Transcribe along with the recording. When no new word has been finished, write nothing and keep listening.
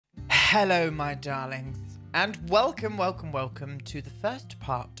Hello, my darlings, and welcome to the first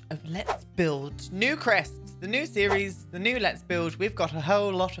part of Let's Build Newcrest, the new series, the new Let's Build. We've got a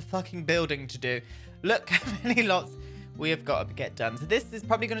whole lot of fucking building to do. Look how many lots we have got to get done. So this is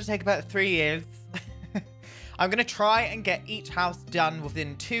probably going to take about 3 years. I'm going to try and get each house done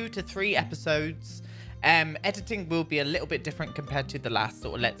within 2 to 3 episodes. Editing will be a little bit different compared to the last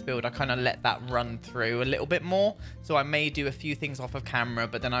sort of Let's Build. I kind of let that run through a little bit more. So I may do a few things off of camera,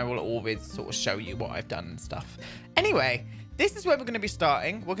 but then I will always sort of show you what I've done and stuff. Anyway, this is where we're going to be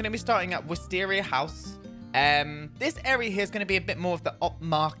starting. We're going to be starting at Wisteria House. This area here is going to be a bit more of the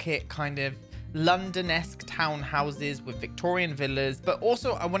upmarket kind of London-esque townhouses with Victorian villas, but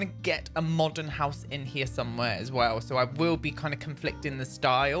also I want to get a modern house in here somewhere as well, so I will be kind of conflicting the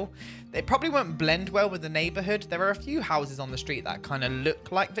style. They probably won't blend well with the neighborhood. There are a few houses on the street that kind of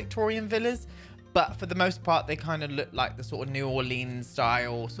look like Victorian villas, but for the most part they kind of look like the sort of New Orleans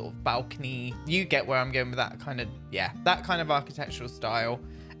style sort of balcony. You get where I'm going with that kind of, yeah, that kind of architectural style.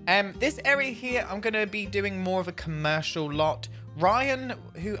 This area here I'm going to be doing more of a commercial lot. Ryan,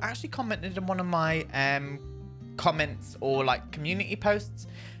 who actually commented on one of my comments or like community posts,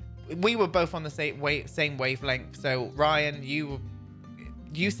 we were both on the same wavelength. So Ryan, you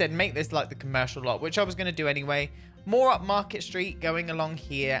said make this like the commercial lot, which I was going to do anyway. More up Market Street going along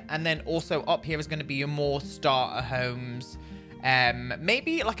here, and then also up here is going to be your more starter homes.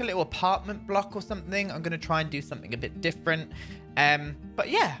 Maybe like a little apartment block or something. I'm going to try and do something a bit different. But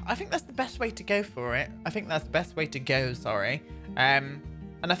yeah, I think that's the best way to go for it. I think that's the best way to go, sorry. And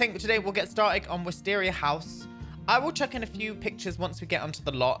I think today we'll get started on Wisteria House. I will check in a few pictures once we get onto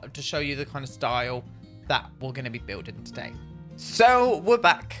the lot to show you the kind of style that we're going to be building today. So we're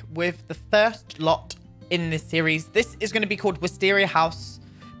back with the first lot in this series. This is going to be called Wisteria House.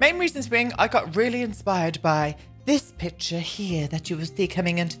 Main reasons being I got really inspired by this picture here that you will see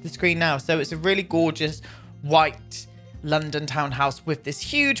coming into the screen now. So it's a really gorgeous white London townhouse with this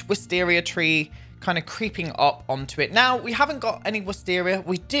huge wisteria tree kind of creeping up onto it. Now, we haven't got any wisteria.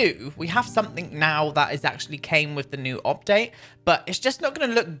 We have something now that is actually came with the new update, but it's just not going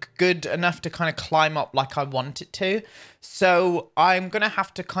to look good enough to kind of climb up like I want it to. So I'm going to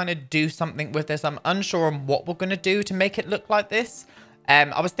have to kind of do something with this. I'm unsure on what we're going to do to make it look like this.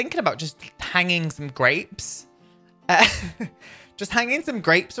 I was thinking about just hanging some grapes. Just hanging some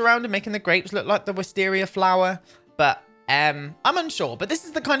grapes around and making the grapes look like the wisteria flower. But I'm unsure, but this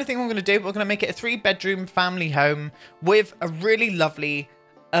is the kind of thing we're going to do. We're going to make it a 3-bedroom family home with a really lovely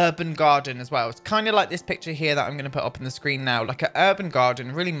urban garden as well. It's kind of like this picture here that I'm going to put up on the screen now, like an urban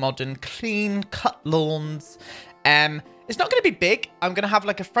garden, really modern, clean, cut lawns. It's not going to be big. I'm going to have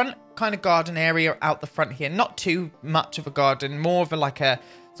like a front kind of garden area out the front here. Not too much of a garden, more of a like a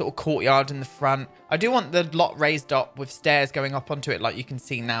sort of courtyard in the front. I do want the lot raised up with stairs going up onto it like you can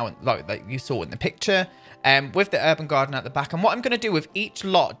see now, like you saw in the picture. With the urban garden at the back. And what I'm going to do with each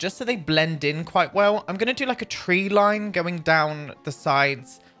lot, just so they blend in quite well, I'm going to do like a tree line going down the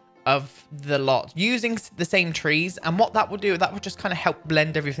sides of the lot using the same trees. And what that will do, that will just kind of help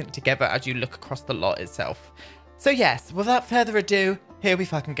blend everything together as you look across the lot itself. So yes, without further ado, here we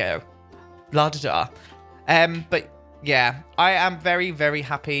fucking go. Blah da da. But yeah, I am very, very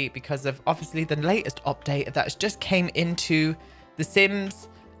happy because of obviously the latest update that just came into The Sims.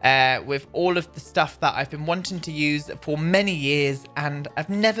 With all of the stuff that I've been wanting to use for many years, and I've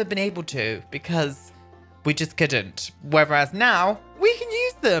never been able to because we just couldn't. Whereas now we can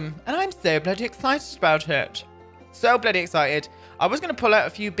use them, and I'm so bloody excited about it. So bloody excited. I was going to pull out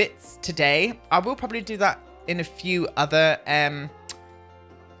a few bits today. I will probably do that in a few other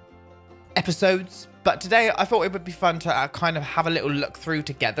episodes. But today I thought it would be fun to kind of have a little look through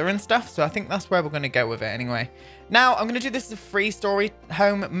together and stuff. So I think that's where we're going to go with it anyway. Now, I'm going to do this as a 3-story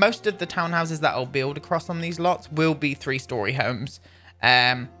home. Most of the townhouses that I'll build across on these lots will be 3-story homes.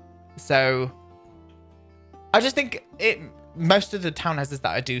 So I just think most of the townhouses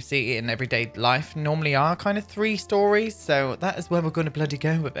that I do see in everyday life normally are kind of 3 stories. So that is where we're going to bloody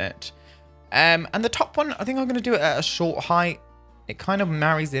go with it. And the top one, I think I'm going to do it at a short height. It kind of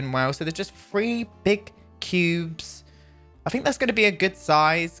marries in well. So they're just 3 big cubes. I think that's going to be a good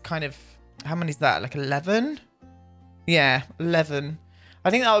size. Kind of, how many is that? Like 11? Yeah, 11. I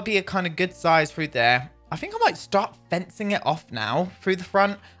think that would be a kind of good size through there. I think I might start fencing it off now through the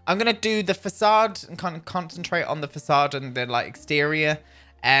front. I'm going to do the facade and kind of concentrate on the facade and the like exterior.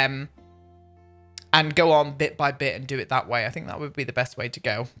 And go on bit by bit and do it that way. I think that would be the best way to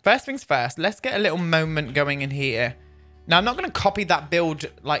go. First things first, let's get a little moment going in here. Now, I'm not going to copy that build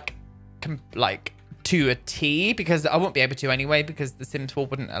like to a T because I won't be able to anyway because the Sims 4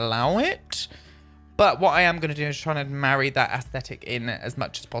 wouldn't allow it. But what I am going to do is try to marry that aesthetic in as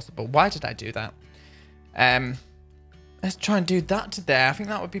much as possible. Why did I do that? Let's try and do that to there. I think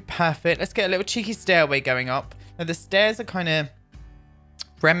that would be perfect. Let's get a little cheeky stairway going up. Now, the stairs are kind of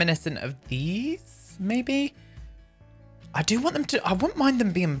reminiscent of these, maybe. I do want them to... I wouldn't mind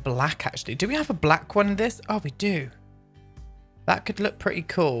them being black, actually. Do we have a black one in this? Oh, we do. That could look pretty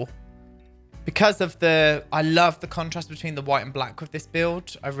cool. Because of the... I love the contrast between the white and black with this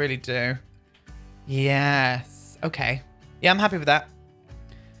build. I really do. Yes. Okay. Yeah, I'm happy with that.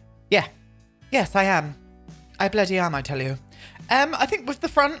 Yeah. Yes, I am. I bloody am, I tell you. I think with the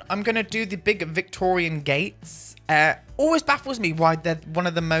front, I'm going to do the big Victorian gates. Always baffles me why they're one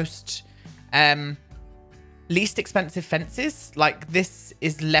of the most least expensive fences. Like, this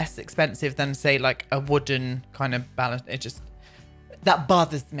is less expensive than, say, like a wooden kind of balance. It just... That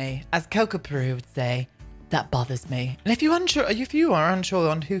bothers me. As Coco Peru would say, that bothers me. And if you are unsure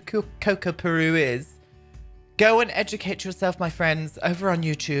on who Coco Peru is, go and educate yourself, my friends, over on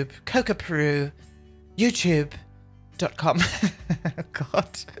YouTube. Coco Peru, youtube.com.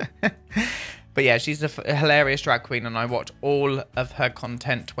 God. But yeah, she's a hilarious drag queen, and I watch all of her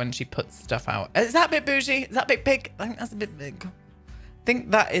content when she puts stuff out. Is that a bit bougie? Is that a bit big? I think that's a bit big. I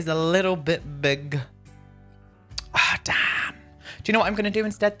think that is a little bit big. Ah, damn. Do you know what I'm going to do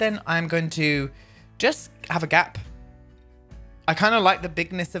instead then? I'm going to just have a gap. I kind of like the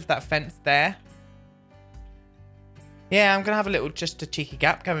bigness of that fence there. Yeah, I'm going to have a little, just a cheeky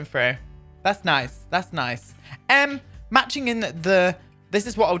gap coming through. That's nice. That's nice. Matching in this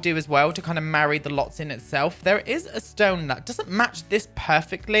is what I'll do as well to kind of marry the lots in itself. There is a stone that doesn't match this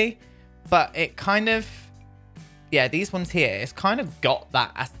perfectly, but it kind of, yeah, these ones here, it's kind of got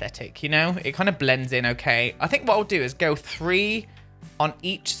that aesthetic, you know? It kind of blends in okay. I think what I'll do is go 3 on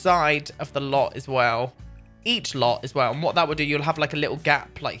each side of the lot as well. Each lot as well. And what that will do, you'll have like a little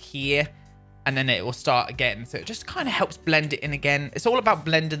gap like here, and then it will start again. So it just kind of helps blend it in again. It's all about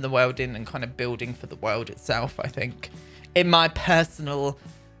blending the world in and kind of building for the world itself, I think. In my personal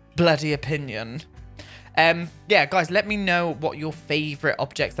bloody opinion. Yeah, guys, let me know what your favorite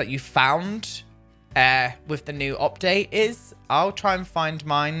objects that you found with the new update is. I'll try and find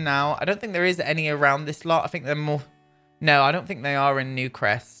mine now. I don't think there is any around this lot. I think they're more... No, I don't think they are in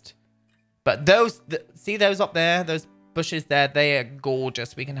Newcrest. But those... See those up there? Those bushes there? They are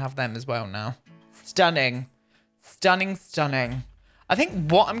gorgeous. We can have them as well now. Stunning. Stunning, stunning. I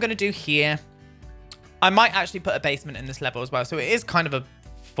think what I'm going to do here... I might actually put a basement in this level as well. So it is kind of a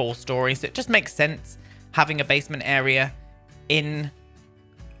 4-story. So it just makes sense having a basement area in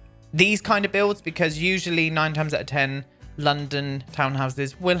these kind of builds, because usually 9 times out of 10 London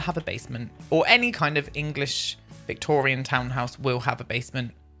townhouses will have a basement, or any kind of English Victorian townhouse will have a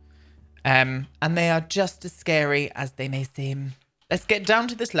basement. And they are just as scary as they may seem. Let's get down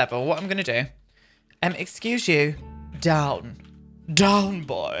to this level. What I'm going to do, excuse you, down,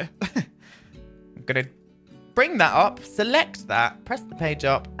 boy. I'm going to bring that up, select that, press the page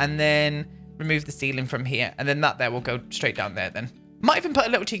up, and then remove the ceiling from here. And then that there will go straight down there then. Might even put a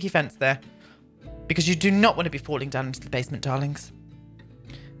little cheeky fence there, because you do not want to be falling down into the basement, darlings.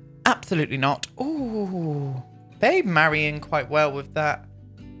 Absolutely not. Ooh, they marry in quite well with that.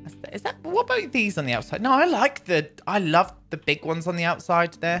 Is that, what about these on the outside? No, I love the big ones on the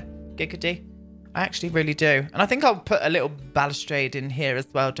outside there, Giggity. I actually really do. And I think I'll put a little balustrade in here as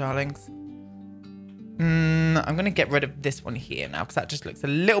well, darlings. I'm going to get rid of this one here now, because that just looks a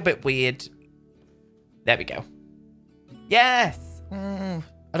little bit weird. There we go. Yes.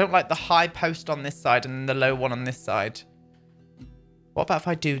 I don't like the high post on this side and the low one on this side. What about if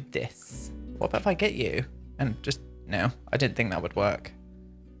I do this? What about if I get you? And just, no, I didn't think that would work.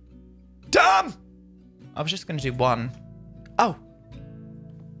 Damn! I was just going to do one. Oh.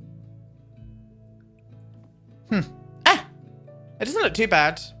 It doesn't look too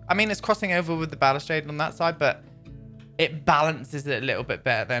bad. I mean, it's crossing over with the balustrade on that side, but it balances it a little bit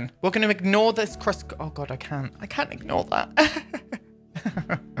better then. We're going to ignore this cross... Oh, God, I can't. I can't ignore that.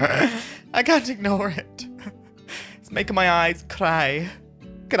 I can't ignore it. It's making my eyes cry.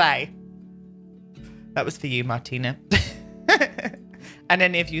 Cry. That was for you, Martina. And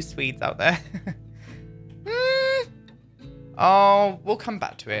any of you Swedes out there. Oh, we'll come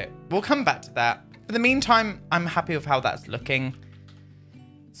back to it. We'll come back to that. For the meantime, I'm happy with how that's looking.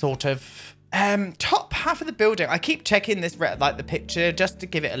 Sort of. Top half of the building. I keep checking this, like the picture, just to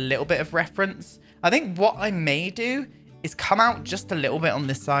give it a little bit of reference. I think what I may do is come out just a little bit on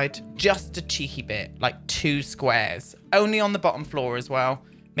this side. Just a cheeky bit. Like 2 squares. Only on the bottom floor as well.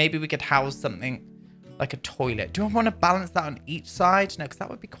 Maybe we could house something like a toilet. Do I want to balance that on each side? No, because that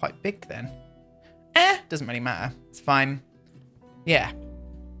would be quite big then. Doesn't really matter. It's fine. Yeah.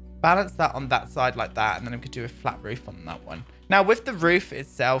 balance that on that side like that, and then I'm going to do a flat roof on that one. Now, with the roof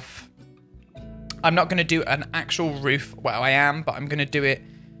itself, I'm not going to do an actual roof. Well, I am, but I'm going to do it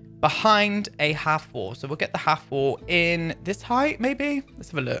behind a half wall. So we'll get the half wall in this height, maybe. Let's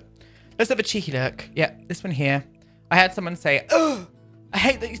have a look. Let's have a cheeky look. Yeah, this one here. I had someone say, oh, I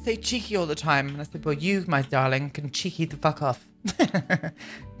hate that you say cheeky all the time. And I said, well, you, my darling, can cheeky the fuck off.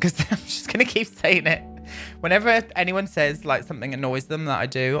 Because I'm just going to keep saying it. Whenever anyone says like something annoys them that I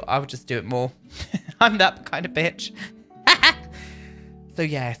do, I would just do it more. I'm that kind of bitch. So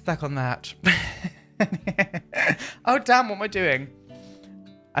yeah, stuck on that. Oh, damn, what am I doing?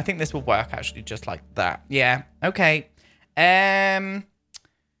 I think this will work actually just like that. Yeah, okay.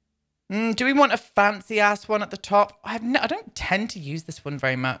 Do we want a fancy ass one at the top? I don't tend to use this one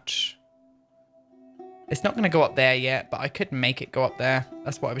very much. It's not going to go up there yet, but I could make it go up there.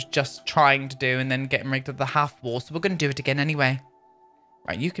 That's what I was just trying to do, and then getting rid of the half wall. So we're going to do it again anyway.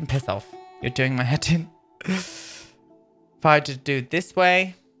 Right, you can piss off. You're doing my head in. If I had to do it this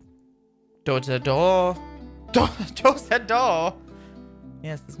way. Door to door. Door to door.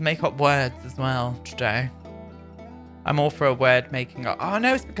 Yes, let's make up words as well today. I'm all for a word making up. Oh,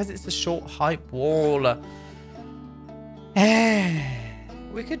 no, it's because it's a short height wall.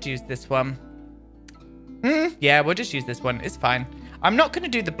 We could use this one. Yeah, we'll just use this one. It's fine. I'm not going to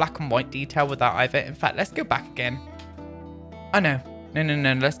do the black and white detail with that either. In fact, let's go back again. Oh, no.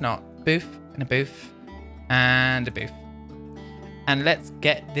 No, let's not. Boof and a boof and a boof. And let's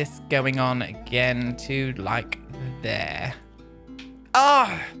get this going on again to like there.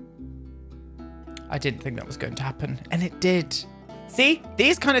 Ah! I didn't think that was going to happen, and it did. See,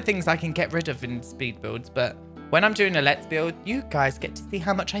 these kind of things I can get rid of in speed builds, but when I'm doing a let's build, you guys get to see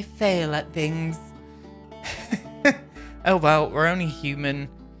how much I fail at things. Oh well, we're only human.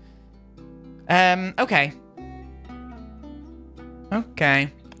 Okay.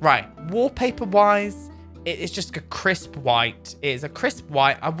 Okay. Right. Wallpaper wise, it is just a crisp white. It is a crisp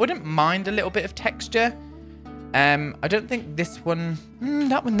white. I wouldn't mind a little bit of texture. I don't think this one,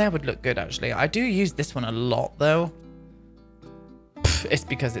 that one there would look good actually. I do use this one a lot though. It's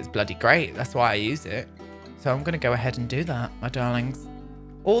because it's bloody great. That's why I use it. So I'm going to go ahead and do that, my darlings.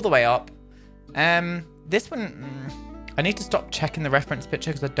 All the way up. This one, I need to stop checking the reference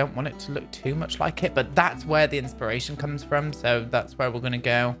picture because I don't want it to look too much like it. But that's where the inspiration comes from. So that's where we're going to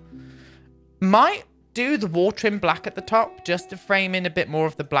go. Might do the wall trim black at the top just to frame in a bit more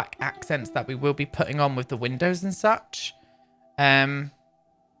of the black accents that we will be putting on with the windows and such. Yeah,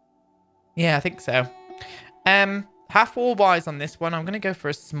 I think so. Half wall wise on this one, I'm going to go for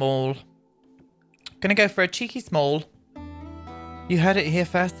a small. Going to go for a cheeky small. You heard it here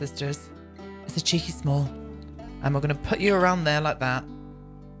first, sisters. It's a cheeky small. And we're going to put you around there like that.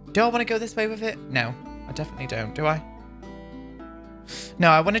 Do I want to go this way with it? No, I definitely don't. Do I? No,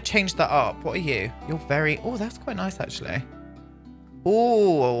 I want to change that up. What are you? You're very... Oh, that's quite nice, actually.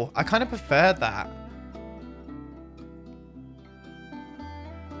 Oh, I kind of prefer that.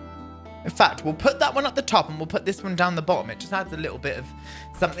 In fact, we'll put that one at the top and we'll put this one down the bottom. It just adds a little bit of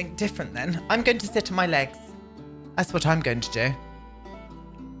something different then. I'm going to sit on my legs. That's what I'm going to do.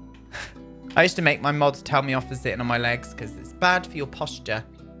 I used to make my mods tell me off for sitting on my legs because it's bad for your posture.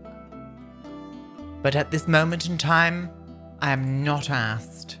 But at this moment in time, I am not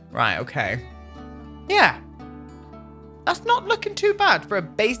asked. Right, okay. Yeah. That's not looking too bad for a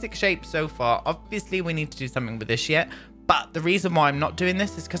basic shape so far. Obviously, we need to do something with this yet. But the reason why I'm not doing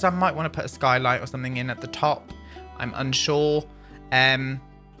this is because I might want to put a skylight or something in at the top. I'm unsure.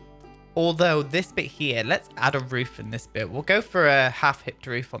 Although this bit here, let's add a roof in this bit. We'll go for a half-hipped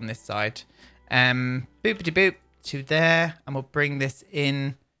roof on this side. Boopity-boop to there. And we'll bring this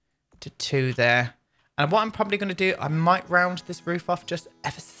in to 2 there. And what I'm probably going to do, I might round this roof off just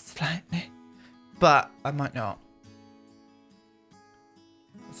ever so slightly. But I might not.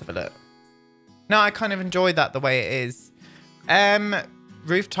 Let's have a look. No, I kind of enjoy that the way it is.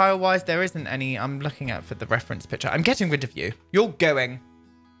 Roof tile wise, there isn't any I'm looking at for the reference picture. I'm getting rid of you. You're going.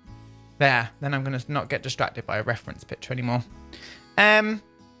 There. Then I'm going to not get distracted by a reference picture anymore. And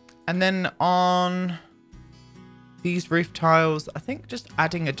then on these roof tiles, I think just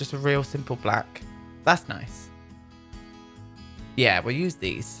adding just a real simple black. That's nice. Yeah, we'll use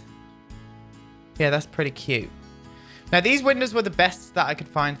these. Yeah, that's pretty cute. Now, these windows were the best that I could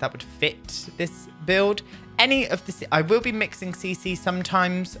find that would fit this build. Any of this, I will be mixing CC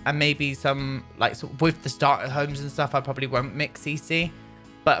sometimes, and maybe some, like, sort of with the starter homes and stuff, I probably won't mix CC.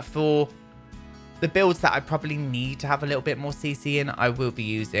 But for the builds that I probably need to have a little bit more CC in, I will be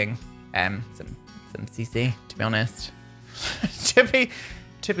using some CC, to be honest.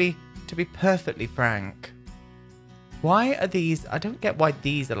 to be perfectly frank. Why are these? I don't get why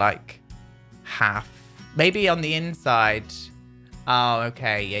these are like half. Maybe on the inside. Oh,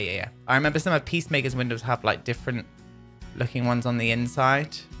 okay. Yeah. I remember some of Peacemaker's windows have like different looking ones on the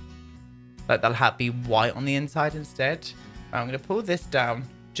inside. Like they'll be white on the inside instead. I'm going to pull this down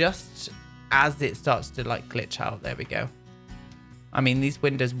just as it starts to like glitch out. There we go. I mean, these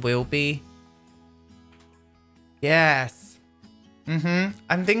windows will be. Yes.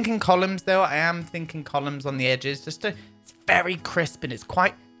 I'm thinking columns though. I am thinking columns on the edges. It's very crisp and it's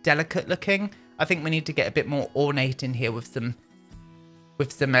quite delicate looking. I think we need to get a bit more ornate in here with some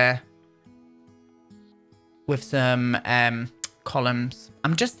columns.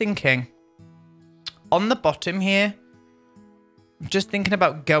 I'm just thinking on the bottom here. I'm just thinking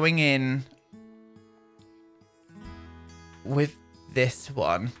about going in with this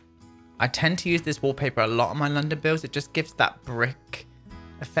one. I tend to use this wallpaper a lot on my London builds. It just gives that brick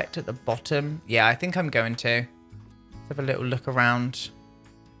effect at the bottom. Yeah, I think I'm going to. Let's have a little look around.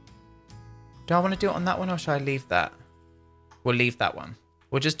 Do I want to do it on that one or should I leave that? We'll leave that one.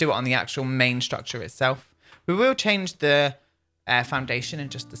 We'll just do it on the actual main structure itself. We will change the foundation in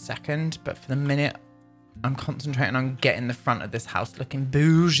just a second, but for the minute, I'm concentrating on getting the front of this house looking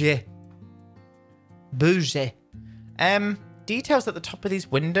bougie. Bougie. Details at the top of these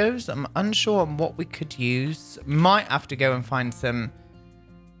windows. I'm unsure on what we could use. Might have to go and find some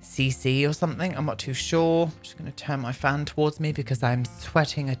CC or something. I'm not too sure. I'm just going to turn my fan towards me because I'm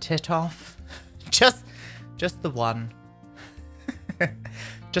sweating a tit off. Just the one.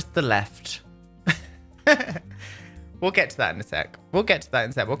 Just the left. We'll get to that in a sec. We'll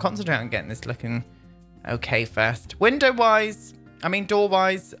concentrate on getting this looking okay first. Window-wise, I mean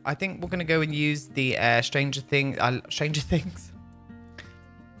door-wise, I think we're going to go and use the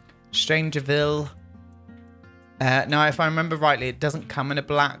Strangerville. Now, if I remember rightly, it doesn't come in a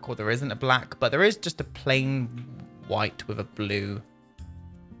black, or there isn't a black, but there is just a plain white with a blue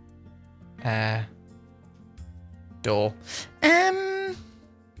door.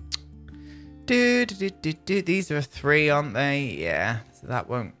 These are a 3, aren't they? Yeah, so that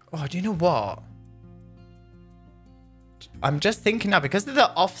won't. Oh, do you know what? I'm just thinking now, because of the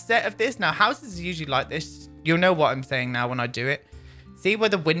offset of this. Now, houses are usually like this. You'll know what I'm saying now when I do it. See where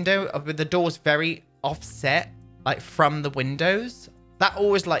the door's very offset, like from the windows? That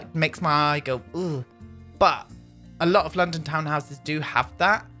always like makes my eye go, ugh. But a lot of London townhouses do have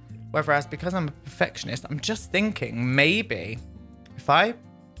that. Whereas because I'm a perfectionist, I'm just thinking maybe if I,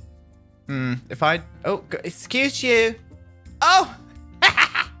 oh, excuse you. Oh,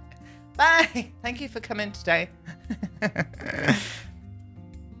 bye. Thank you for coming today.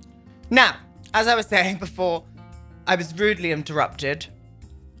 Now, as I was saying before, I was rudely interrupted.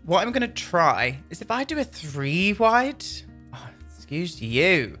 What I'm going to try is if I do a 3 wide. Oh, excuse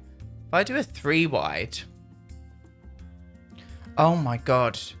you. If I do a 3 wide. Oh my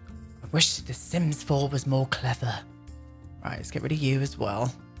God. I wish The Sims 4 was more clever. Right, let's get rid of you as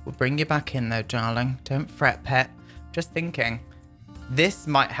well. We'll bring you back in though, darling. Don't fret, pet. Just thinking. This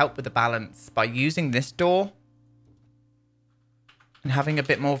might help with the balance by using this door. And having a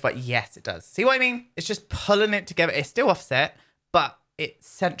bit more of a, yes, it does. See what I mean? It's just pulling it together. It's still offset, but it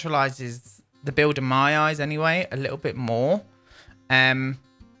centralizes the build in my eyes anyway, a little bit more. There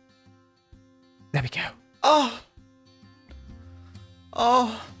we go. Oh.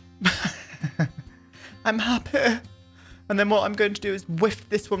 I'm happy. And then what I'm going to do is whiff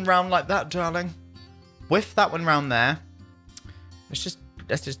this one round like that, darling. Whiff that one round there. Let's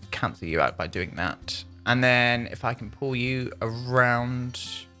just cancel you out by doing that. And then if I can pull you around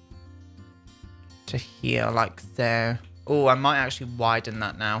to here like so. Oh, I might actually widen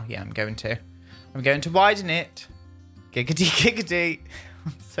that now. Yeah, I'm going to widen it. Giggity, giggity.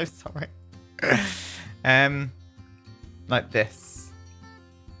 I'm so sorry. Like this.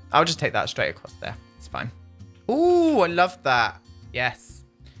 I'll just take that straight across there. It's fine. Ooh, I love that. Yes.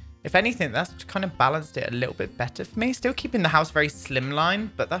 If anything, that's kind of balanced it a little bit better for me. Still keeping the house very slimline,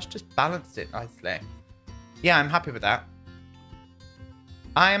 but that's just balanced it nicely. Yeah, I'm happy with that.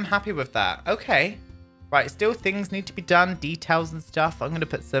 I am happy with that. Okay. Right, still things need to be done. Details and stuff. I'm going to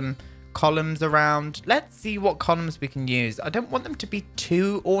put some columns around. Let's see what columns we can use. I don't want them to be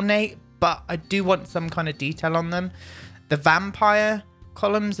too ornate, but I do want some kind of detail on them. The vampire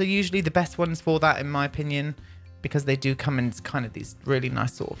columns are usually the best ones for that, in my opinion, because they do come in kind of these really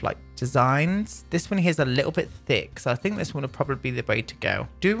nice sort of like designs. This one here is a little bit thick, so I think this one will probably be the way to go.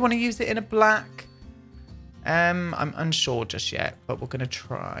 Do we want to use it in a black? I'm unsure just yet, but we're going to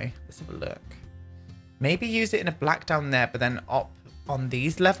try. Let's have a look. Maybe use it in a black down there, but then up on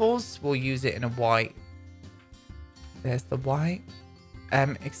these levels, we'll use it in a white. There's the white.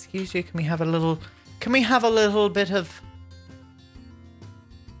 Excuse you, can we have a little Can we have a little bit of...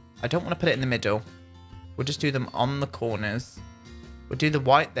 I don't want to put it in the middle. We'll just do them on the corners. We'll do the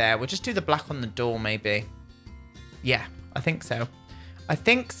white there. We'll just do the black on the door, maybe. Yeah, I think so. I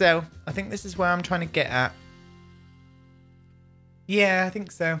think so. I think this is where I'm trying to get at. Yeah, I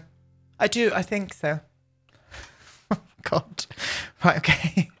think so. I do. I think so. Oh, God. Right,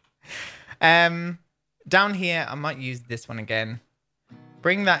 okay. Down here, I might use this one again.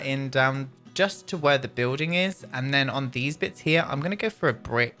 Bring that in down just to where the building is. And then on these bits here, I'm going to go for a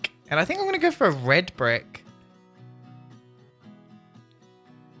brick. And I think I'm going to go for a red brick.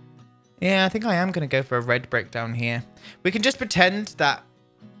 Yeah, I think I am going to go for a red brick down here. We can just pretend that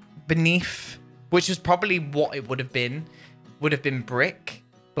beneath, which is probably what it would have been brick.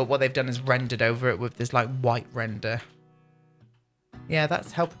 But what they've done is rendered over it with this like white render. Yeah,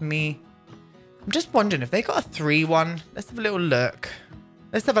 that's helping me. I'm just wondering if they got a 3-1. Let's have a little look.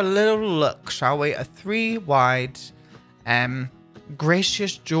 Let's have a little look, shall we? A 3-wide,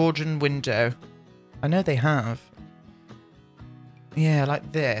 gracious Georgian window. I know they have. Yeah,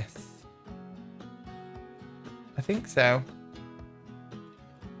 like this. I think so.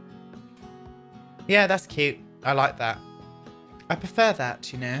 Yeah, that's cute. I like that. I prefer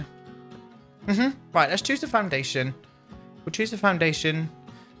that, you know. Right, let's choose a foundation. We'll choose a foundation.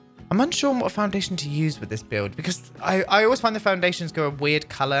 I'm unsure what foundation to use with this build because I always find the foundations go a weird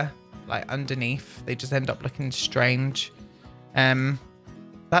color, like underneath. They just end up looking strange.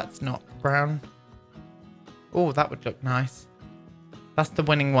 That's not brown. Oh, that would look nice. That's the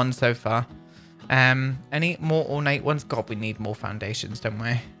winning one so far. Any more ornate ones? God, we need more foundations, don't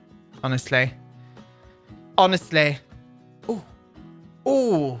we? Honestly. Honestly. Oh.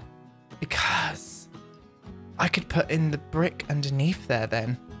 Oh. Because I could put in the brick underneath there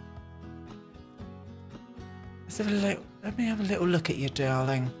then. Let me have a little look at you,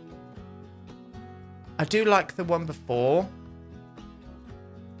 darling. I do like the one before.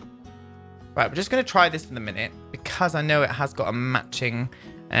 Right, we're just going to try this for the minute because I know it has got a matching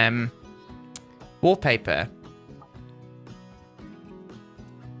wallpaper.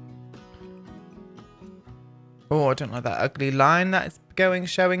 Oh, I don't like that ugly line that is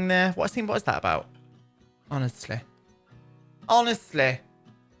showing there. What is that about? Honestly. Honestly.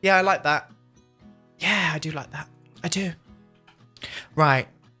 Yeah, I like that. Yeah, I do like that. I do. Right.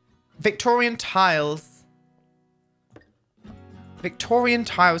 Victorian tiles. Victorian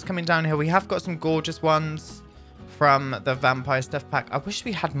tiles coming down here. We have got some gorgeous ones from the vampire stuff pack. I wish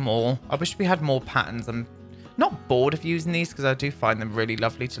we had more. I wish we had more patterns. I'm not bored of using these because I do find them really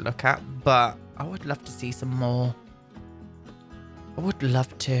lovely to look at, but I would love to see some more. I would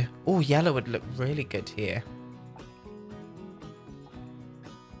love to. Oh, yellow would look really good here.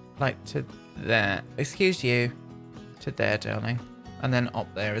 Like to there. Excuse you. To there, darling. And then up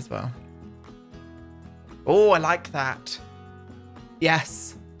there as well. Oh, I like that.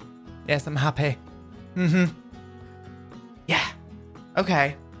 Yes. Yes, I'm happy. Yeah.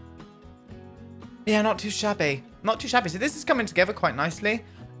 Okay. Yeah, not too shabby. Not too shabby. So this is coming together quite nicely.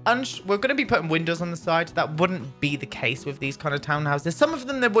 We're going to be putting windows on the side. That wouldn't be the case with these kind of townhouses. Some of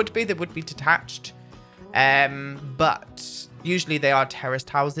them there would be. They would be detached. But usually they are terraced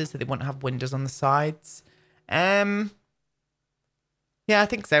houses, so they won't have windows on the sides. Yeah, I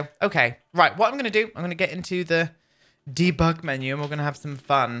think so. Okay. Right. What I'm going to do, I'm going to get into the debug menu and we're going to have some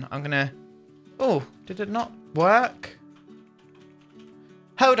fun. I'm going to... Oh, did it not work?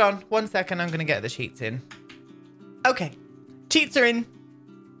 Hold on 1 second. I'm going to get the cheats in. Okay. Cheats are in.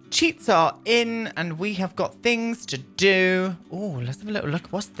 Cheats are in and we have got things to do. Oh, let's have a little look.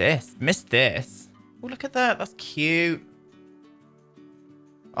 What's this? Missed this. Oh, look at that. That's cute.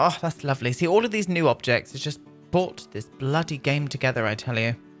 Oh, that's lovely. See, all of these new objects has just brought this bloody game together, I tell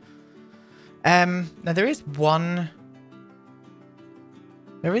you. Now there is one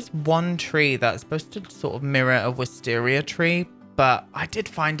tree that's supposed to sort of mirror a wisteria tree, but I did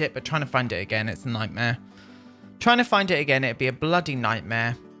find it, but trying to find it again, it's a nightmare. Trying to find it again, it'd be a bloody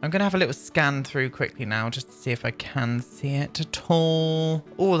nightmare. I'm going to have a little scan through quickly now just to see if I can see it at all.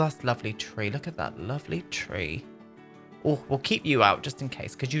 Oh, that's a lovely tree. Look at that lovely tree. Oh, we'll keep you out just in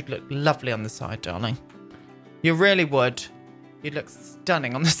case because you'd look lovely on the side, darling. You really would. You'd look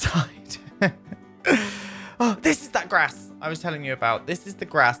stunning on the side. Oh, this is that grass I was telling you about. This is the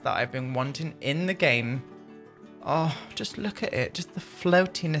grass that I've been wanting in the game. Oh, just look at it. Just the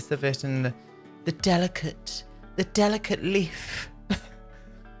floatiness of it and the delicate leaf.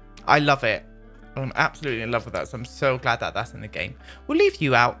 I love it. I'm absolutely in love with that. So I'm so glad that that's in the game. We'll leave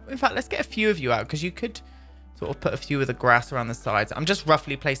you out. In fact, let's get a few of you out because you could sort of put a few of the grass around the sides. I'm just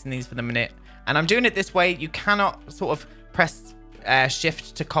roughly placing these for the minute. And I'm doing it this way. You cannot sort of press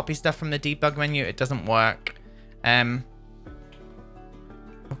shift to copy stuff from the debug menu, it doesn't work. I'll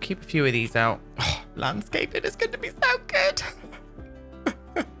keep a few of these out. Oh, landscaping is going to be so good.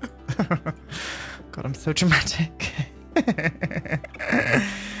 God, I'm so dramatic.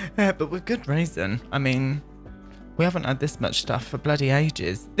 But with good reason. I mean, we haven't had this much stuff for bloody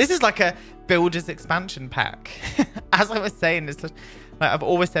ages. This is like a builder's expansion pack. As I was saying, it's like I've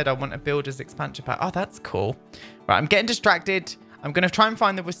always said I want a builder's expansion pack. Oh, that's cool. Right, I'm getting distracted. I'm going to try and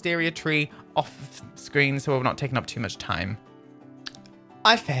find the wisteria tree off screen so we're not taking up too much time.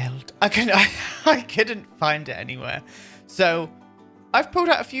 I failed. I couldn't find it anywhere. So I've pulled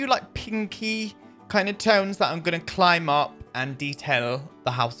out a few like pinky kind of tones that I'm going to climb up and detail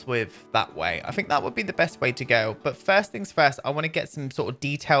the house with that way. I think that would be the best way to go. But first things first, I want to get some sort of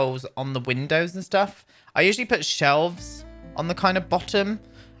details on the windows and stuff. I usually put shelves on the kind of bottom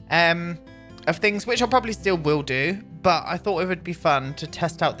of things, which I probably still will do. But I thought it would be fun to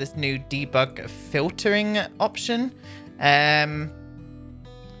test out this new debug filtering option.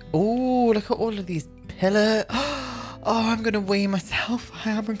 Oh, look at all of these pillars. Oh, I'm going to weigh myself.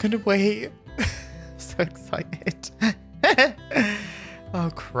 I am going to weigh. So excited.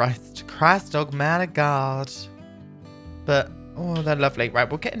 Oh, Christ. Christ, almighty God. But, oh, they're lovely. Right,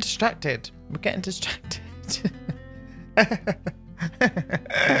 we're getting distracted. We're getting distracted.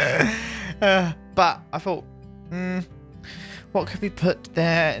 But I thought, what could we put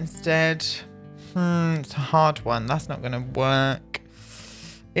there instead? It's a hard one. That's not going to work.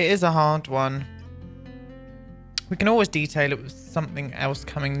 It is a hard one. We can always detail it with something else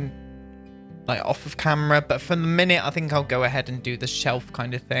coming like off of camera, but for the minute I think I'll go ahead and do the shelf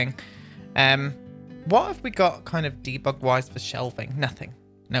kind of thing. What have we got kind of debug wise for shelving? Nothing.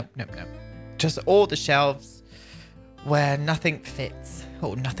 Nope. Just all the shelves where nothing fits,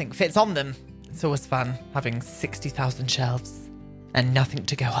 or nothing fits on them. It's always fun having 60,000 shelves and nothing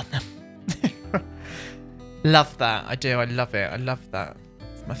to go on them. Love that. I do. I love it. I love that.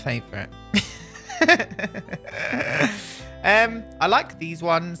 It's my favorite. I like these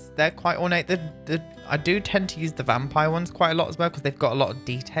ones. They're quite ornate. I do tend to use the vampire ones quite a lot as well because they've got a lot of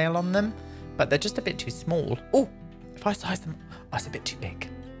detail on them, but they're just a bit too small. Oh, if I size them, oh, it's a bit too big.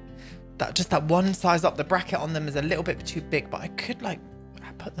 That one size up, the bracket on them is a little bit too big, but I could like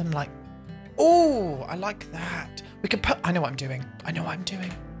put them like, oh, I like that. We could put, I know what I'm doing.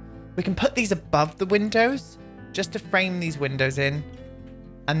 We can put these above the windows just to frame these windows in.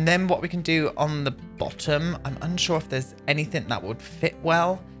 And then what we can do on the bottom, I'm unsure if there's anything that would fit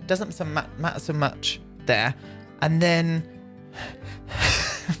well. Doesn't matter so much there. And then,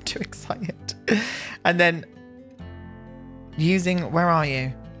 I'm too excited. And then using, where are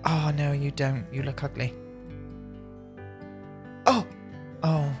you? Oh, no, you don't. You look ugly. Oh,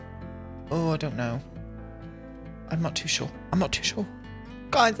 I don't know. I'm not too sure.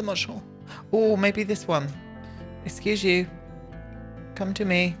 Guys, I'm not sure. Oh, maybe this one. Excuse you. Come to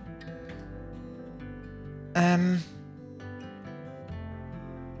me. Let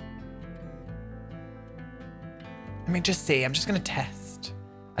me just see. I'm just going to test.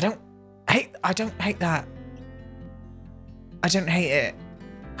 I don't hate that. I don't hate it.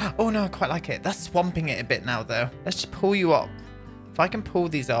 Oh no, I quite like it. That's swamping it a bit now though. Let's just pull you up. If I can pull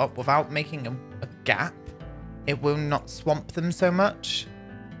these up without making a gap, it will not swamp them so much.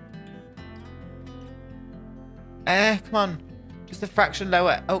 Come on. Just a fraction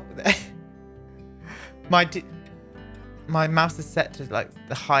lower. Oh, my mouse is set to like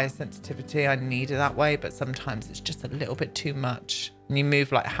the highest sensitivity. I need it that way, but sometimes it's just a little bit too much. And you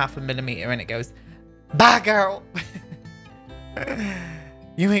move like 0.5 millimeter and it goes, bye girl.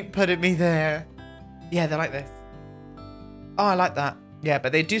 You ain't putting me there. Yeah, they're like this. Oh, I like that. Yeah,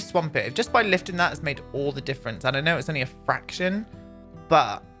 but they do swamp it. Just by lifting that has made all the difference. And I know it's only a fraction,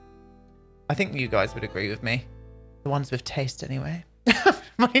 but I think you guys would agree with me. The ones with taste anyway. Am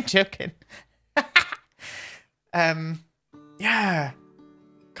I joking? Yeah.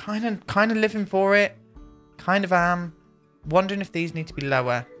 Kind of living for it. Kind of am. Wondering if these need to be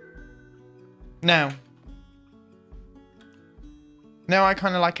lower. No. No, I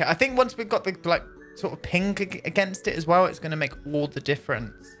kind of like it. I think once we've got the like sort of pink against it as well, it's going to make all the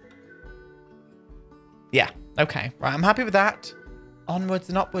difference. Yeah. Okay. Right. I'm happy with that. Onwards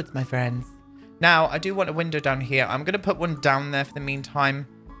and upwards, my friends. Now, I do want a window down here. I'm going to put one down there for the meantime.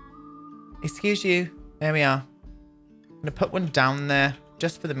 Excuse you. There we are. I'm going to put one down there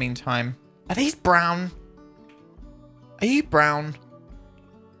just for the meantime. Are these brown? Are you brown?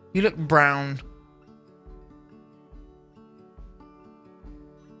 You look brown.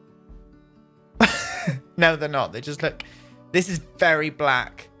 No, they're not. They just look... This is very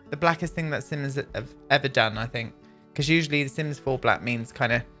black. The blackest thing that Sims have ever done, I think. Because usually the Sims 4 black means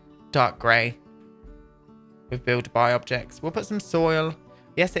kind of dark grey with build by objects. We'll put some soil.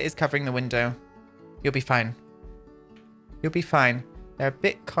 Yes, it is covering the window. You'll be fine. You'll be fine. They're a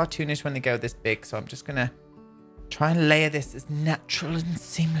bit cartoonish when they go this big, so I'm just going to try and layer this as natural and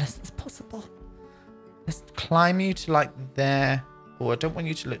seamless as possible. Let's climb you to like there. Oh, I don't want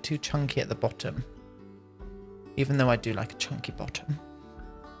you to look too chunky at the bottom. Even though I do like a chunky bottom.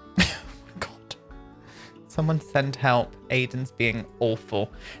 God. Someone send help. Aiden's being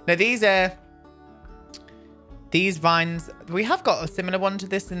awful. Now these vines, we have got a similar one to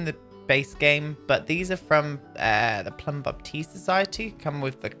this in the base game, but these are from the Plum Baptiste Society. Come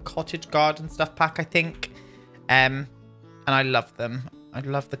with the cottage garden stuff pack, I think. And I love them. I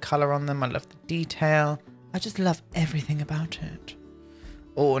love the color on them. I love the detail. I just love everything about it.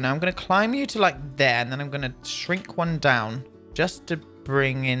 Oh, now I'm going to climb you to like there, and then I'm going to shrink one down just to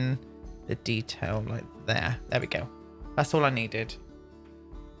bring in the detail like there. There we go. That's all I needed.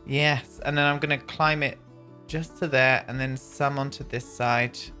 Yes, and then I'm going to climb it just to there, and then some onto this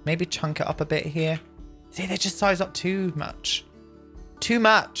side. Maybe chunk it up a bit here. See, they just size up too much. Too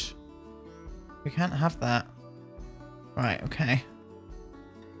much. We can't have that. Right, okay.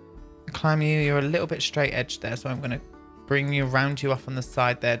 Climb you. You're a little bit straight edge there, so I'm going to bring you around you off on the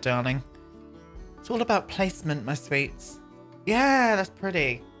side there, darling. It's all about placement, my sweets. Yeah, that's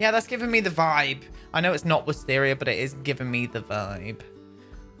pretty. Yeah, that's giving me the vibe. I know it's not Wisteria, but it is giving me the vibe.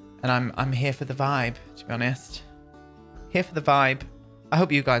 And I'm here for the vibe, to be honest. Here for the vibe. I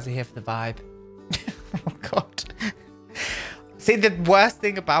hope you guys are here for the vibe. Oh, God. See, the worst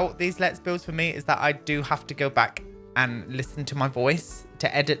thing about these Let's Builds for me is that I do have to go back and listen to my voice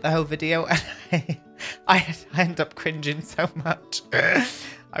to edit the whole video. And I end up cringing so much.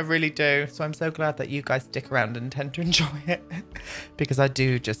 I really do. So I'm so glad that you guys stick around and tend to enjoy it. Because I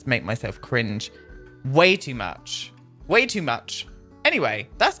do just make myself cringe way too much. Way too much. Anyway,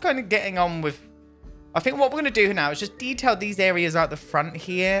 that's kind of getting on with... I think what we're going to do now is just detail these areas out the front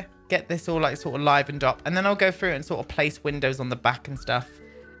here. Get this all like sort of livened up. And then I'll go through and sort of place windows on the back and stuff.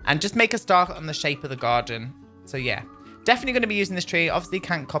 And just make a start on the shape of the garden. So yeah, definitely going to be using this tree. Obviously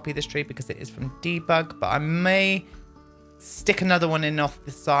can't copy this tree because it is from Debug. But I may stick another one in off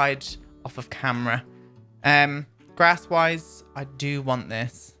the side, off of camera. Grass-wise, I do want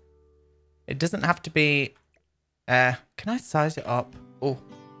this. It doesn't have to be... can I size it up? Oh,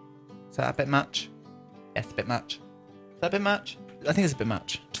 is that a bit much? Yes, a bit much. Is that a bit much? I think it's a bit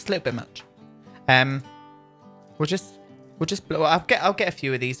much. Just a little bit much. We'll just I'll get a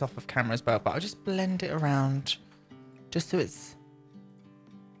few of these off of camera as well, but I'll just blend it around just so it's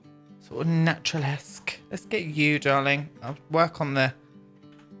sort of natural-esque. Let's get you, darling. I'll work on the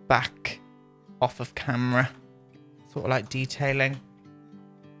back off of camera, sort of like detailing.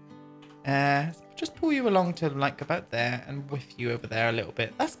 Just pull you along to like about there and whiff you over there a little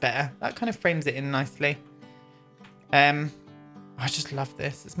bit. That's better. That kind of frames it in nicely. I just love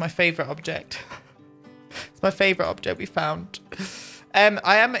this. It's my favorite object. It's my favorite object we found.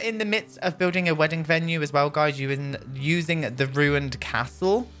 I am in the midst of building a wedding venue as well, guys, using the ruined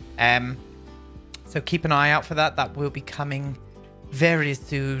castle. So keep an eye out for that. That will be coming very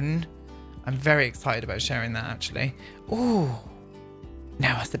soon. I'm very excited about sharing that, actually. Oh, no,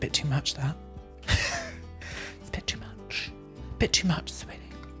 that's a bit too much, that. It's a bit too much. A bit too much, sweetie.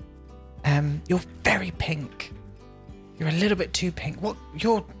 You're very pink. You're a little bit too pink. What?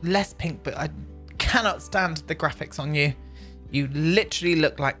 You're less pink, but I cannot stand the graphics on you. You literally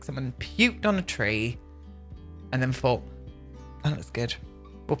look like someone puked on a tree and then thought, that looks good.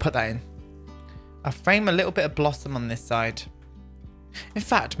 We'll put that in. I'll frame a little bit of blossom on this side. In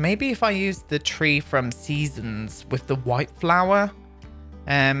fact, maybe if I use the tree from Seasons with the white flower.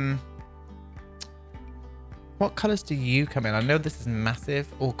 What colours do you come in? I know this is massive.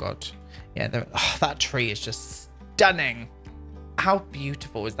 Oh, God. Yeah, that tree is just stunning. How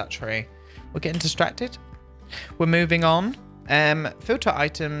beautiful is that tree? We're getting distracted. We're moving on. Filter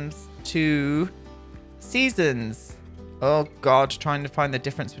items to Seasons. Oh, God. Trying to find the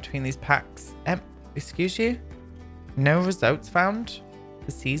difference between these packs. Excuse you? No results found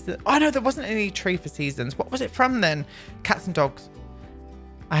for Seasons. Oh, no, there wasn't any tree for Seasons. What was it from then? Cats and dogs.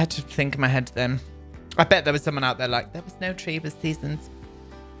 I had to think in my head then. I bet there was someone out there like, there was no tree for Seasons.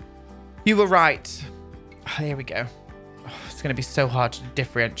 You were right. Oh, here we go. Oh, it's going to be so hard to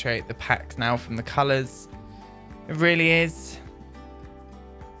differentiate the packs now from the colours. It really is.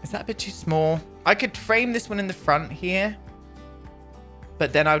 Is that a bit too small? I could frame this one in the front here.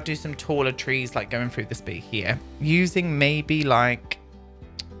 But then I'll do some taller trees like going through this bit here. Using maybe like...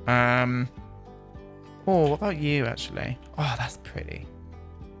 Oh, what about you actually? Oh, that's pretty.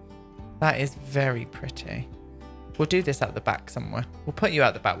 That is very pretty. We'll do this out the back somewhere. We'll put you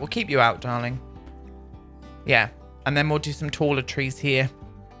out the back. We'll keep you out, darling. Yeah. And then we'll do some taller trees here.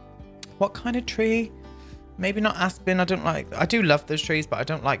 What kind of tree? Maybe not aspen. I do love those trees, but I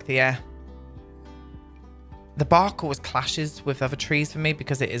don't like the bark always clashes with other trees for me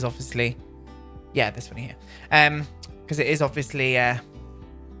because it is obviously, yeah, this one here. Because it is obviously a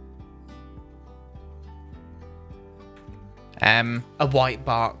white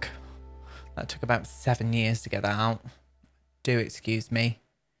bark. That took about 7 years to get that out. Do excuse me.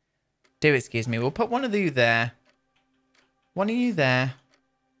 Do excuse me. We'll put one of you there. One of you there.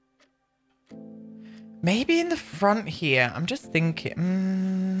 Maybe in the front here. I'm just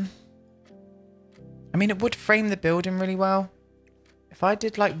thinking. I mean, it would frame the building really well. If I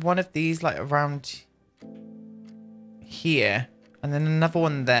did like one of these like around here and then another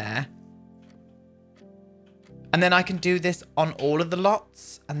one there. And then I can do this on all of the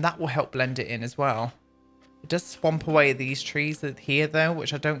lots and that will help blend it in as well. It does swamp away these trees here though,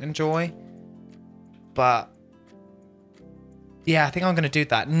 which I don't enjoy. But yeah, I think I'm going to do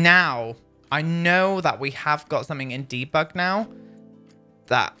that. Now, I know that we have got something in debug now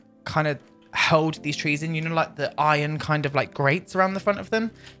that kind of hold these trees in, you know, like the iron kind of like grates around the front of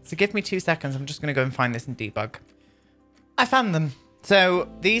them. So give me 2 seconds. I'm just going to go and find this in debug. I found them. So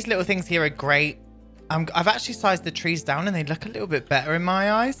these little things here are great. I've actually sized the trees down and they look a little bit better in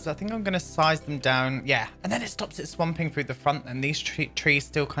my eyes. So I think I'm going to size them down. Yeah. And then it stops it swamping through the front and these trees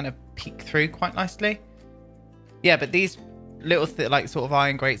still kind of peek through quite nicely. Yeah, but these little like sort of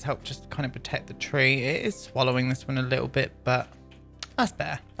iron grates help just kind of protect the tree. It is swallowing this one a little bit, but that's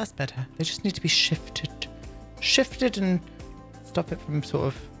better. That's better. They just need to be shifted. Shifted and stop it from sort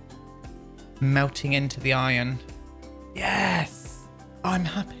of melting into the iron. Yes. I'm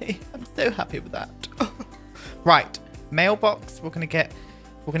happy. I'm so happy with that. Right. Mailbox. We're going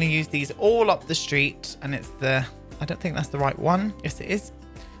to use these all up the street. And it's I don't think that's the right one. Yes, it is.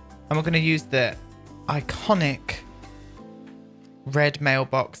 And we're going to use the iconic red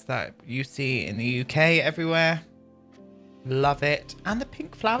mailbox that you see in the UK everywhere. Love it. And the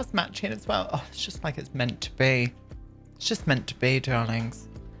pink flowers matching as well. Oh, it's just like it's meant to be. It's just meant to be, darlings.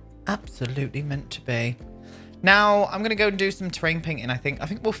 Absolutely meant to be. Now, I'm going to go and do some terrain painting, I think. I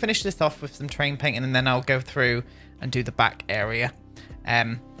think we'll finish this off with some terrain painting and then I'll go through and do the back area.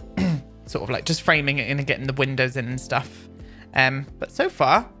 Sort of like just framing it in and getting the windows in and stuff. But so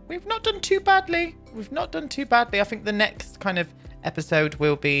far, we've not done too badly. We've not done too badly. I think the next kind of episode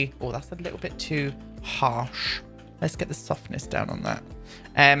will be... Oh, that's a little bit too harsh. Let's get the softness down on that.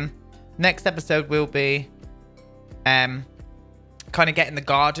 Next episode will be kind of getting the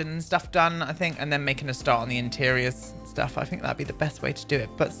garden and stuff done, I think, and then making a start on the interiors and stuff. I think that'd be the best way to do it.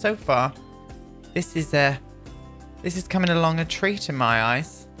 But so far, this is coming along a treat in my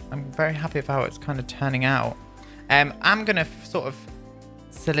eyes. I'm very happy with how it's kind of turning out. I'm going to sort of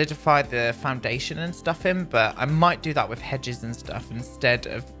solidify the foundation and stuff in, but I might do that with hedges and stuff instead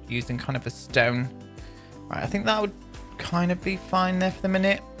of using kind of a stone. Right, I think that would kind of be fine there for the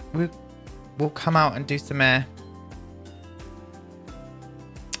minute. We'll come out and do some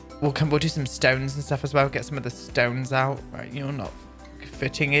we'll do some stones and stuff as well. Get some of the stones out. Right, you're not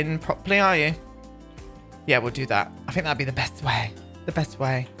fitting in properly, are you? Yeah, we'll do that. I think that'd be the best way. The best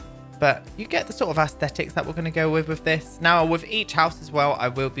way. But you get the sort of aesthetics that we're going to go with this. Now, with each house as well, I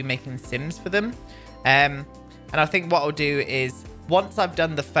will be making sims for them. And I think what I'll do is, once I've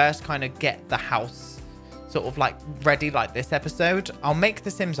done the first kind of get the house sort of like ready like this episode, I'll make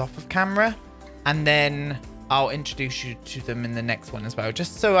the sims off of camera. And then I'll introduce you to them in the next one as well.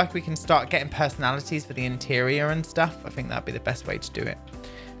 Just so like we can start getting personalities for the interior and stuff. I think that'd be the best way to do it.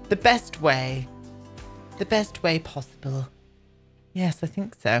 The best way possible. Yes, I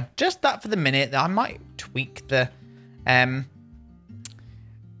think so. Just that for the minute. I might tweak the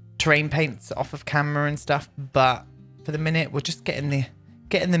terrain paints off of camera and stuff, but for the minute we're just getting the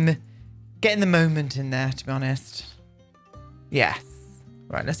moment in there, to be honest. Yes.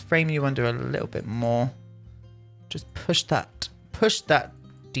 Right, let's frame you under a little bit more. Just push that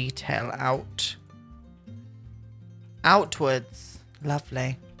detail outwards.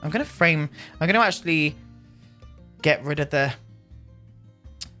 Lovely. I'm going to actually get rid of the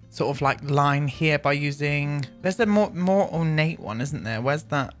sort of like line here by using, there's a more ornate one, isn't there? Where's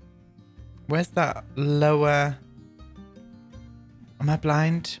that lower? Am I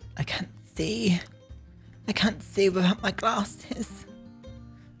blind? I can't see without my glasses.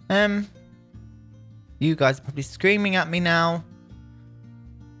 You guys are probably screaming at me now.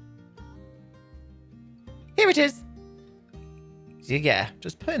 Here it is. Yeah,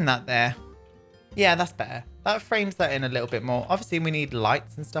 just putting that there. Yeah, that's better. That frames that in a little bit more. Obviously, we need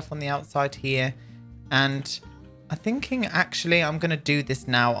lights and stuff on the outside here. And I'm thinking actually I'm going to do this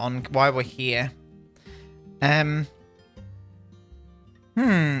now on while we're here. I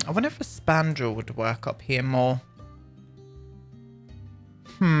wonder if a spandrel would work up here more.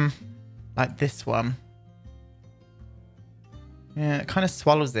 Like this one. Yeah, it kind of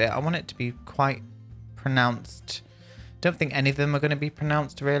swallows it. I want it to be quite pronounced. Don't think any of them are going to be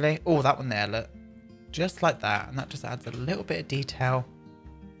pronounced really. Oh, that one there, look. Just like that. And that just adds a little bit of detail.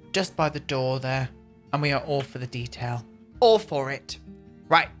 Just by the door there. And we are all for the detail. All for it.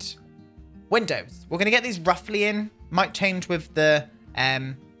 Right. Windows. We're going to get these roughly in. Might change with the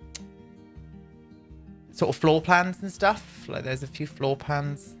sort of floor plans and stuff. Like there's a few floor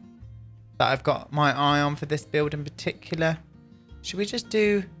plans that I've got my eye on for this build in particular. Should we just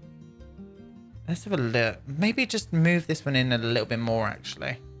do... Let's have a look. Maybe just move this one in a little bit more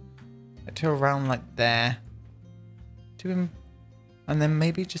actually. To around like there. And then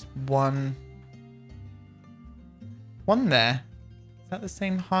maybe just one there. Is that the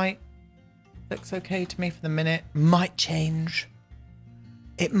same height? Looks okay to me for the minute. Might change.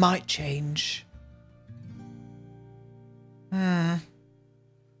 It might change. Yeah,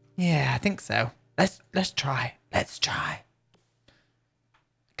 I think so. Let's try. Let's try.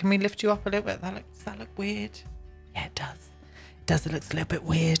 Can we lift you up a little bit? Does that look weird? Yeah, it does. It does. It looks a little bit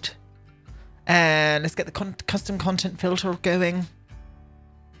weird. Let's get the custom content filter going.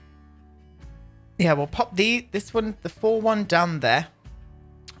 Yeah, we'll pop this one, the 4-1 down there.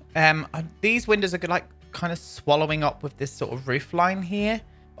 These windows are like kind of swallowing up with this sort of roof line here.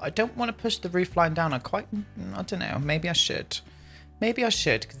 But I don't want to push the roof line down. I don't know. Maybe I should. Maybe I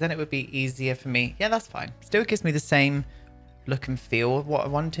should, because then it would be easier for me. Yeah, that's fine. Still gives me the same look and feel of what I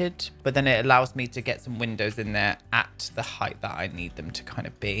wanted. But then it allows me to get some windows in there at the height that I need them to kind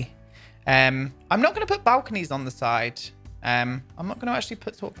of be. I'm not going to put balconies on the side. I'm not going to actually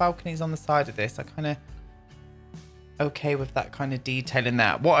put sort of balconies on the side of this. I kind of okay with that kind of detail in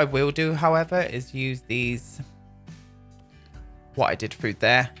that. What I will do, however, is use these, what I did through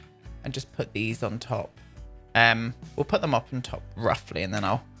there, and just put these on top. We'll put them up on top roughly, and then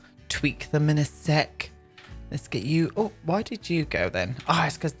I'll tweak them in a sec. Let's get you. Oh, why did you go then? Oh,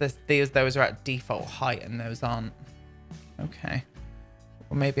 it's because those are at default height and those aren't. Okay.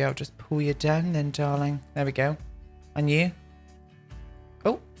 Or maybe I'll just pull you down then, darling. There we go. And you.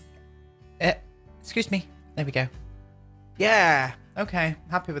 Oh. Excuse me. There we go. Yeah. Okay.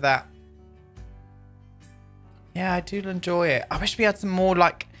 Happy with that. Yeah, I do enjoy it. I wish we had some more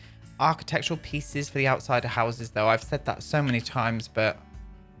like architectural pieces for the outside of houses though. I've said that so many times, but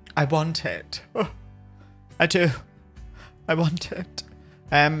I want it. I do. I want it.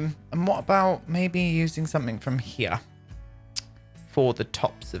 And what about maybe using something from here for the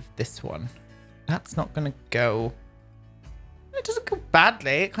tops of this one? That's not going to go... It doesn't go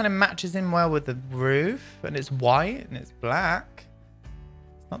badly. It kind of matches in well with the roof, and it's white and it's black.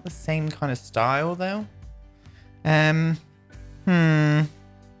 It's not the same kind of style though.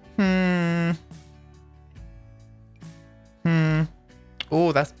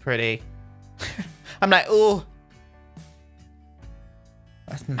 Oh, that's pretty. I'm like, oh.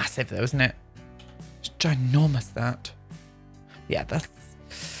 That's massive though, isn't it? It's ginormous, that. Yeah, that's...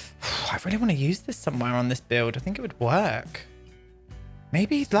 I really want to use this somewhere on this build. I think it would work.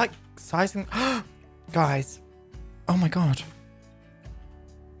 Maybe like sizing... Guys. Oh my god.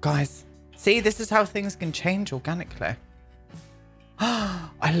 Guys. See, this is how things can change organically.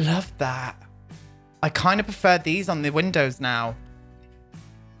 I love that. I kind of prefer these on the windows now.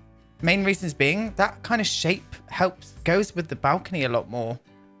 Main reasons being that kind of shape goes with the balcony a lot more.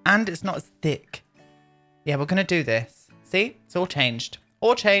 And it's not as thick. Yeah, we're going to do this. See? It's all changed.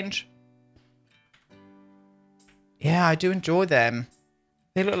 All change. Yeah, I do enjoy them.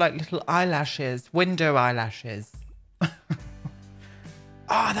 They look like little eyelashes. Window eyelashes.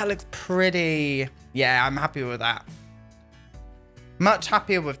 Oh, that looks pretty. Yeah, I'm happy with that. Much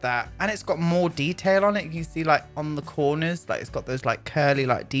happier with that. And it's got more detail on it. You can see like on the corners, like it's got those like curly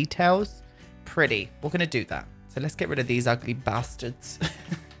like details. Pretty. We're going to do that. So let's get rid of these ugly bastards.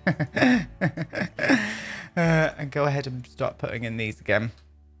 And go ahead and start putting in these again.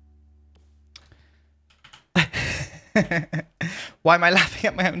 Why am I laughing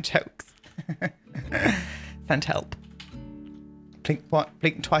at my own jokes? Send help.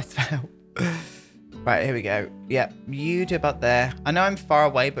 Blink twice for help. Right, here we go. Yep, you do about there. I know I'm far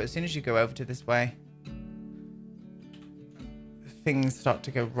away, but as soon as you go over to this way, things start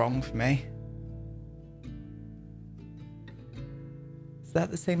to go wrong for me. Is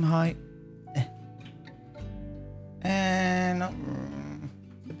that the same height? Not,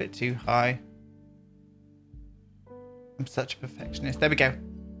 it's a bit too high. I'm such a perfectionist. There we go.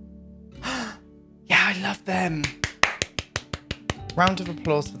 Yeah, I love them. Round of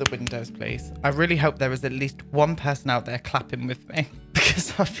applause for the windows, please. I really hope there is at least one person out there clapping with me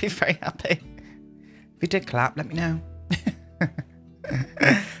because I'd be very happy. If you did clap, let me know.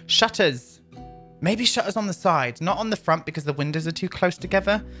 Shutters. Maybe shutters on the side, not on the front because the windows are too close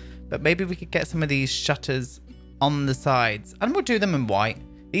together, but maybe we could get some of these shutters on the sides and we'll do them in white.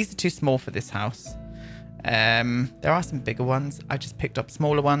 These are too small for this house. There are some bigger ones. I just picked up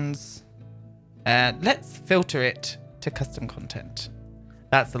smaller ones. Let's filter it to custom content.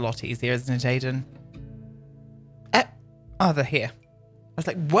 That's a lot easier, isn't it, Aiden? Oh, they're here. I was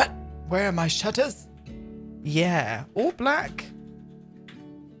like, what? Where are my shutters? Yeah, all black.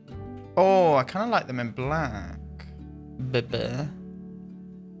 Oh, I kind of like them in black.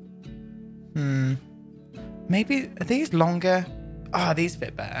 Maybe, are these longer? Oh, these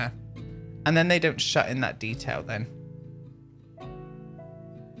fit better. And then they don't shut in that detail then.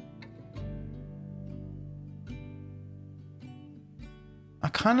 I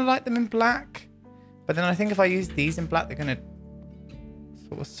kind of like them in black. But then I think if I use these in black, they're going to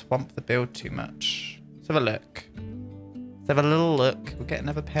sort of swamp the build too much. Let's have a look. Let's have a little look. We'll get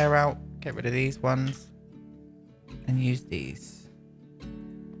another pair out. Get rid of these ones. And use these.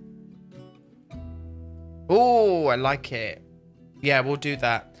 Oh, I like it. Yeah, we'll do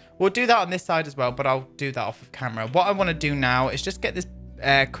that. We'll do that on this side as well, but I'll do that off of camera. What I want to do now is just get this,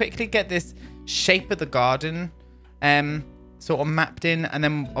 quickly get this shape of the garden sort of mapped in. And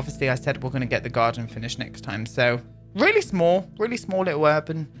then obviously I said we're going to get the garden finished next time. So really small little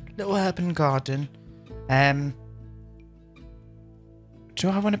urban garden. Do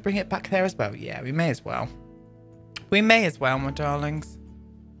I want to bring it back there as well? Yeah, we may as well. We may as well, my darlings.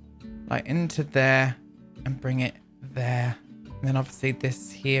 Like into there and bring it there. And then obviously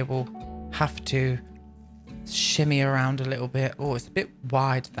this here will have to shimmy around a little bit. Oh, it's a bit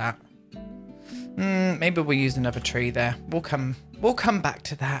wide, that. Maybe we'll use another tree there. We'll come back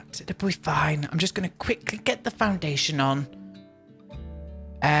to that. It'll be fine. I'm just going to quickly get the foundation on.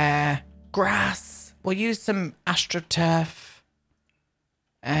 Grass. We'll use some AstroTurf.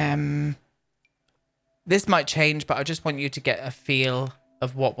 This might change, but I just want you to get a feel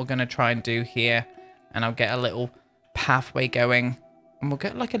of what we're going to try and do here. And I'll get a little pathway going. And we'll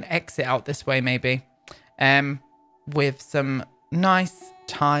get like an exit out this way maybe. With some nice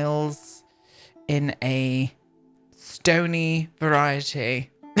tiles in a stony variety.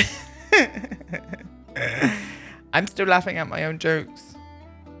 I'm still laughing at my own jokes.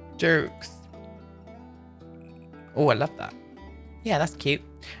 Oh, I love that. Yeah, that's cute.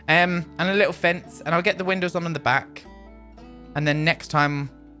 And a little fence. And I'll get the windows on the back. And then next time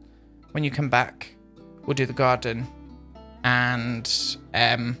when you come back, we'll do the garden. And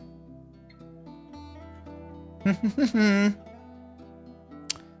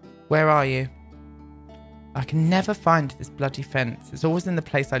where are you? I can never find this bloody fence. It's always in the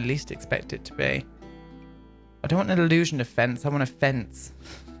place I least expect it to be. I don't want an illusion of fence. I want a fence.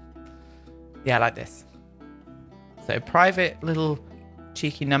 Yeah, like this. So private little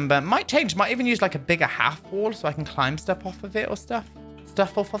cheeky number. Might change. Might even use like a bigger half wall so I can climb stuff off of it or stuff.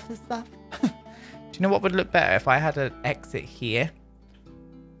 Stuff off of the stuff. Do you know what would look better if I had an exit here?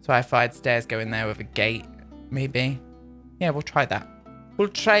 So if I had stairs going there with a gate, maybe. Yeah, we'll try that. We'll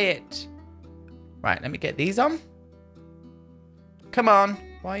try it. Right, let me get these on. Come on.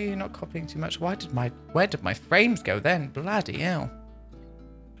 Why are you not copying too much? Where did my frames go then? Bloody hell.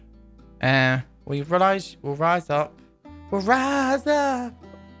 We'll rise up. We'll rise up.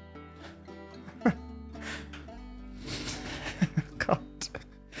 God.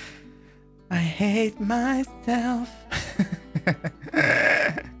 I hate myself.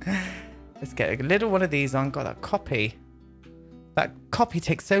 Let's get a little one of these on. God, that copy. That copy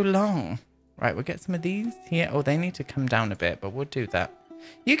takes so long. Right, we'll get some of these here. Oh, they need to come down a bit, but we'll do that.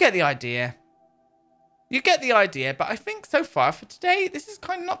 You get the idea. You get the idea, but I think so far for today, this has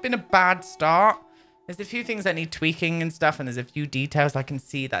kind of not been a bad start. There's a few things that need tweaking and stuff, and there's a few details I can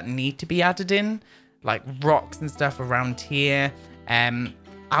see that need to be added in, like rocks and stuff around here,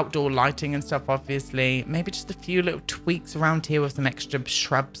 outdoor lighting and stuff, obviously. Maybe just a few little tweaks around here with some extra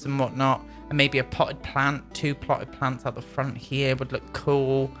shrubs and whatnot, and maybe a potted plant, 2 potted plants out the front here would look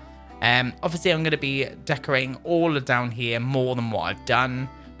cool. Obviously, I'm going to be decorating all of down here more than what I've done.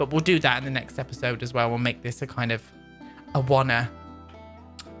 But we'll do that in the next episode as well. We'll make this a kind of a wanna.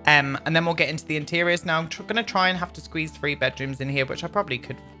 And then we'll get into the interiors. Now, I'm going to try and have to squeeze 3 bedrooms in here, which I probably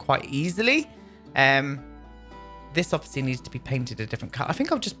could quite easily. This obviously needs to be painted a different color. I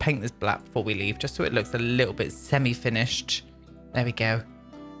think I'll just paint this black before we leave, just so it looks a little bit semi-finished. There we go.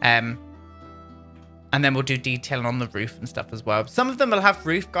 And then we'll do detailing on the roof and stuff as well. Some of them will have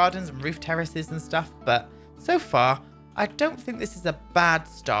roof gardens and roof terraces and stuff, but so far, I don't think this is a bad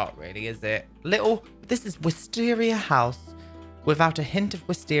start, really, is it? This is Wisteria House without a hint of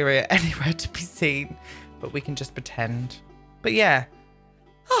Wisteria anywhere to be seen, but we can just pretend. But yeah,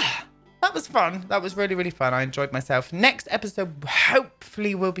 that was fun. That was really, really fun. I enjoyed myself. Next episode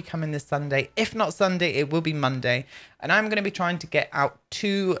hopefully will be coming this Sunday. If not Sunday, it will be Monday. And I'm going to be trying to get out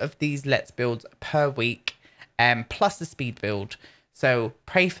 2 of these Let's Builds per week, plus a speed build. So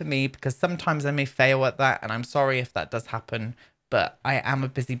pray for me, because sometimes I may fail at that, and I'm sorry if that does happen, but I am a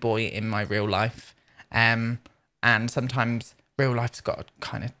busy boy in my real life. And sometimes real life's got to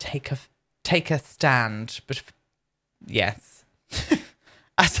kind of take a stand. But yes,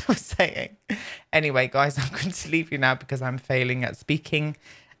 as I was saying. Anyway, guys, I'm going to leave you now because I'm failing at speaking,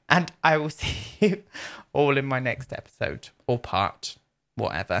 and I will see you all in my next episode or part,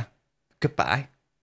 whatever. Goodbye.